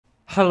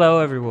Hello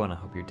everyone, I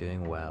hope you're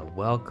doing well.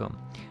 Welcome.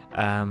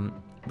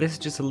 This is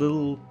just a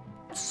little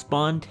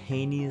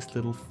spontaneous,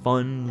 little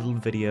fun little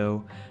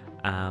video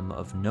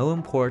of no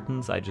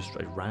importance. I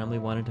randomly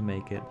wanted to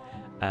make it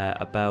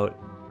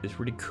about this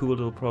really cool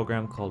little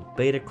program called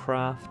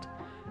BetaCraft.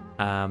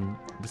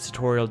 This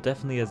tutorial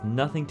definitely has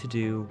nothing to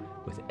do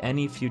with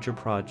any future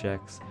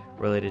projects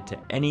related to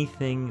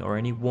anything or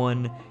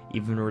anyone,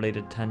 even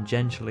related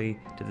tangentially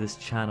to this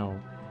channel.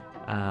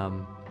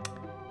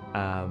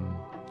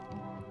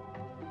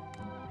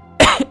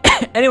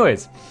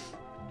 Anyways,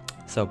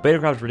 so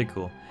BetaCraft is really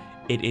cool.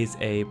 It is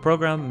a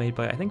program made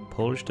by, I think,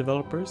 Polish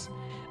developers.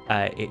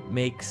 It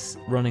makes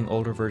running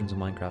older versions of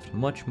Minecraft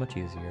much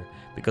easier,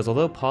 because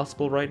although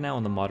possible right now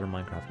on the modern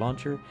Minecraft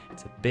launcher,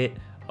 it's a bit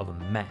of a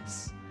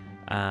mess.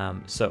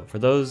 So for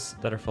those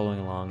that are following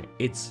along,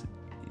 it's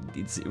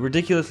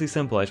ridiculously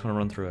simple. I just want to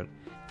run through it.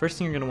 First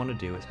thing you're going to want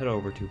to do is head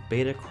over to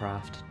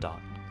betacraft.uk.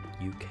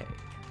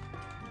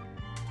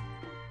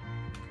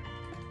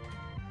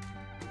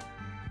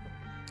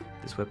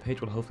 This webpage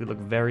will hopefully look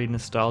very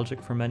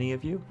nostalgic for many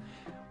of you.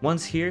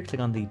 Once here,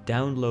 click on the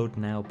Download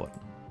Now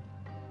button.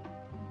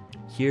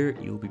 Here,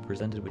 you'll be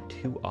presented with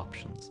two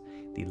options: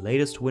 the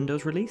latest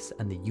Windows release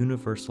and the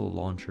Universal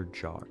Launcher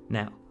Jar.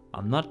 Now,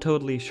 I'm not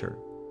totally sure,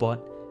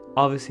 but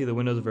obviously the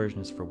Windows version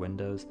is for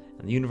Windows,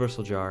 and the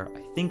Universal Jar, I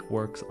think,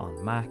 works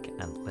on Mac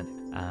and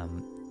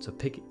Linux. So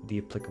pick the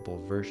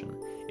applicable version.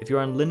 If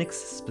you're on Linux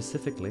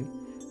specifically,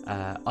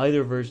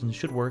 either version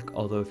should work,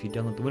 although if you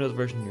download the Windows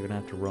version, you're going to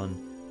have to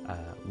run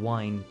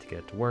Wine to get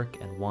it to work,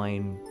 and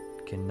Wine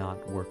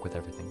cannot work with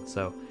everything.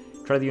 So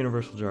try the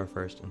Universal Jar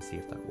first and see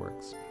if that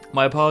works.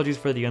 My apologies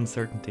for the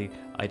uncertainty.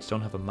 I just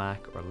don't have a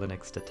Mac or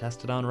Linux to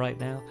test it on right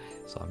now,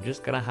 so I'm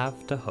just gonna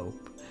have to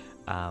hope.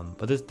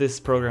 But this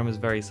program is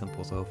very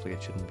simple, so hopefully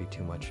it shouldn't be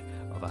too much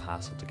of a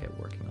hassle to get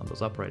working on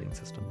those operating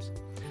systems.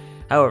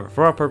 However,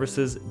 for our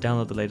purposes,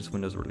 download the latest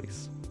Windows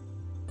release.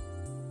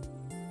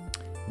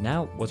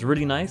 Now, what's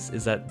really nice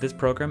is that this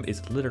program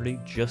is literally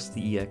just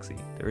the exe.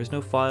 There is no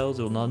files,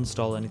 it will not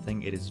install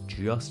anything, it is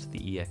just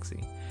the exe.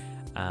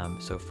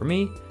 So for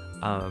me,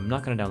 I'm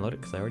not going to download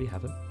it because I already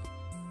have it.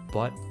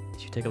 But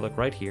if you take a look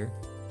right here,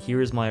 here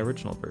is my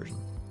original version.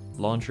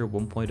 Launcher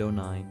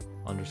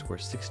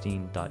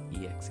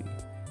 1.09_16.exe.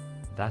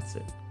 That's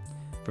it.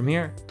 From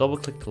here, double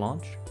click to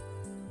launch.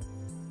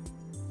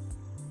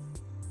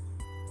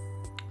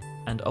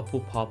 And up will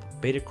pop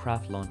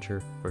BetaCraft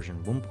Launcher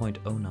version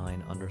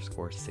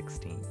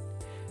 1.09_16.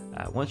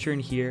 Once you're in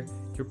here,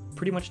 you're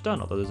pretty much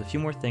done, although there's a few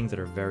more things that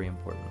are very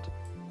important.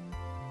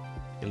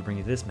 It'll bring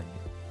you to this menu.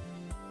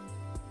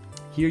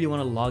 Here you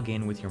want to log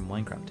in with your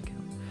Minecraft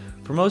account.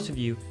 For most of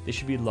you, this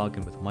should be logged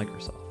in with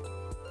Microsoft.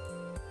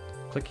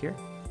 Click here,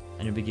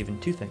 and you'll be given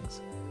two things.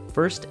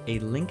 First, a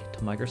link to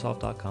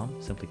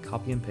Microsoft.com. Simply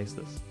copy and paste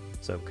this.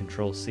 So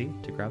Control-C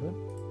to grab it.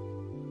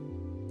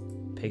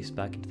 Paste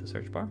back into the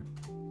search bar.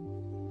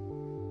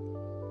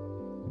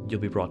 You'll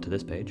be brought to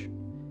this page.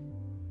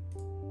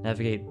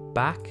 Navigate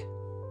back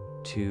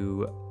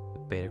to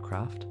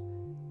BetaCraft.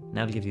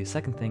 Now to give you a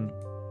second thing,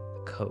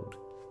 the code.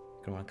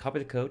 You're going to want to copy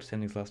the code, same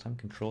thing as last time,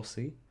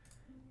 Control-C,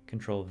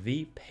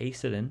 Control-V,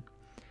 paste it in.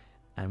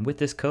 And with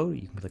this code,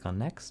 you can click on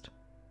Next.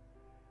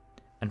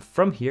 And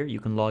from here, you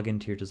can log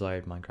into your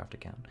desired Minecraft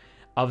account.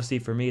 Obviously,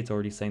 for me, it's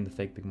already saying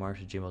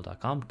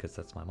thefakebigmarsh@gmail.com because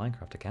that's my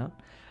Minecraft account.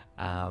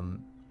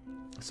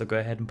 So go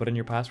ahead and put in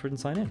your password and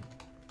sign in.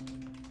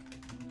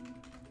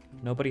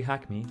 Nobody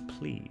hack me,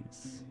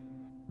 please.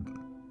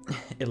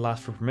 It'll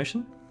ask for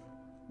permission.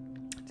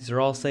 These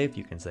are all safe,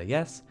 you can say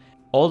yes.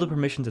 All the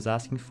permissions it's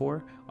asking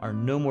for are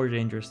no more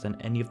dangerous than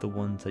any of the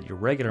ones that your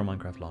regular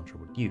Minecraft launcher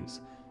would use.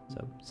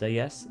 So say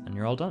yes, and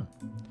you're all done.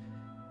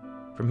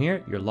 From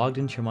here, you're logged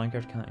into your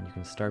Minecraft account and you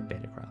can start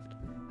BetaCraft.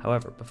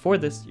 However, before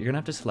this, you're gonna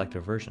have to select a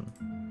version.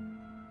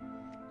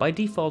 By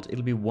default,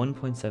 it'll be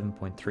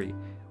 1.7.3,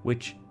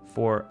 which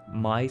for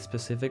my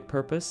specific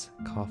purpose,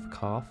 cough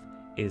cough,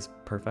 is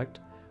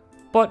perfect.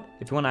 But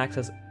if you want to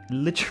access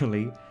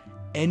literally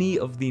any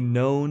of the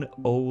known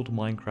old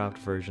Minecraft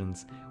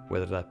versions,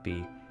 whether that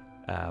be,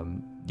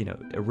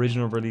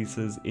 original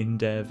releases,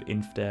 in-dev,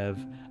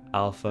 inf-dev,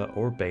 alpha,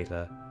 or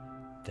beta,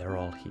 they're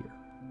all here.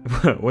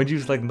 Once you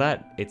select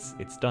that, it's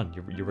done.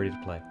 You're ready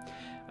to play.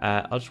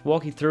 I'll just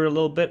walk you through it a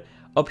little bit.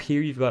 Up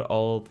here, you've got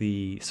all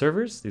the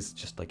servers. This is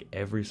just like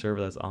every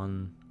server that's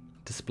on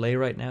display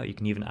right now. You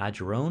can even add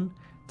your own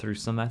through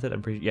some method.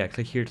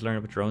 Click here to learn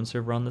about your own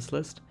server on this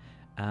list.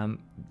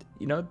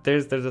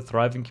 There's a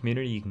thriving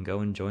community. You can go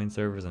and join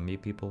servers and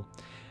meet people.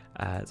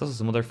 There's also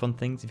some other fun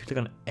things. If you click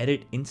on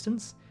Edit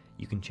Instance,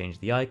 you can change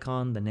the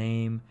icon, the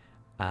name.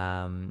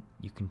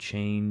 You can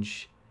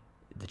change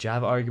the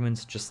Java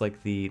arguments, just like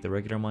the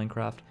regular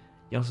Minecraft.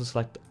 You also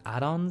select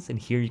add-ons, and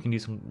here you can do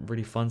some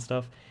really fun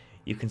stuff.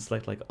 You can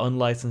select like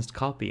unlicensed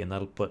copy, and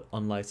that'll put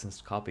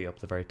unlicensed copy up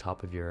the very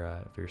top of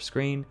your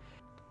screen.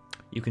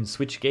 You can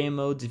switch game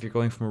modes if you're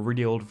going from a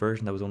really old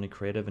version that was only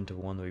creative into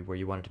one where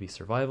you want it to be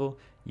survival.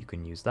 You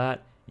can use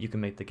that. You can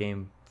make the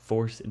game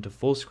force into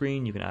full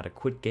screen. You can add a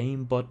quit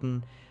game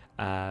button.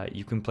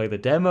 You can play the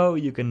demo.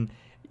 You can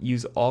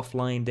use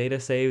offline data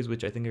saves,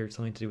 which I think are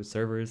something to do with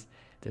servers.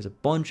 There's a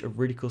bunch of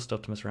really cool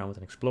stuff to mess around with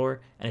and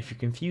explore. And if you're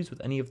confused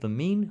with any of them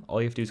mean,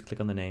 all you have to do is click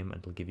on the name and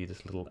it'll give you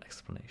this little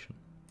explanation.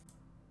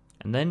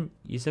 And then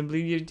you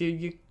simply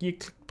you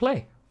click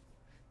play.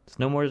 There's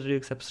no more to do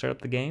except start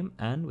up the game,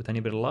 and with any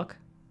bit of luck,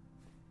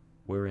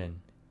 we're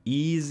in.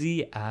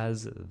 Easy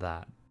as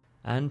that.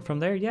 And from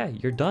there, yeah,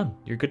 you're done.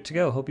 You're good to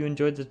go. Hope you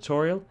enjoyed the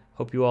tutorial.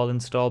 Hope you all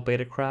install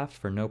BetaCraft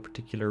for no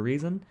particular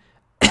reason.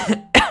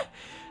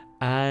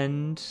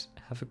 And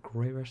have a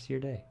great rest of your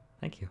day.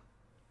 Thank you.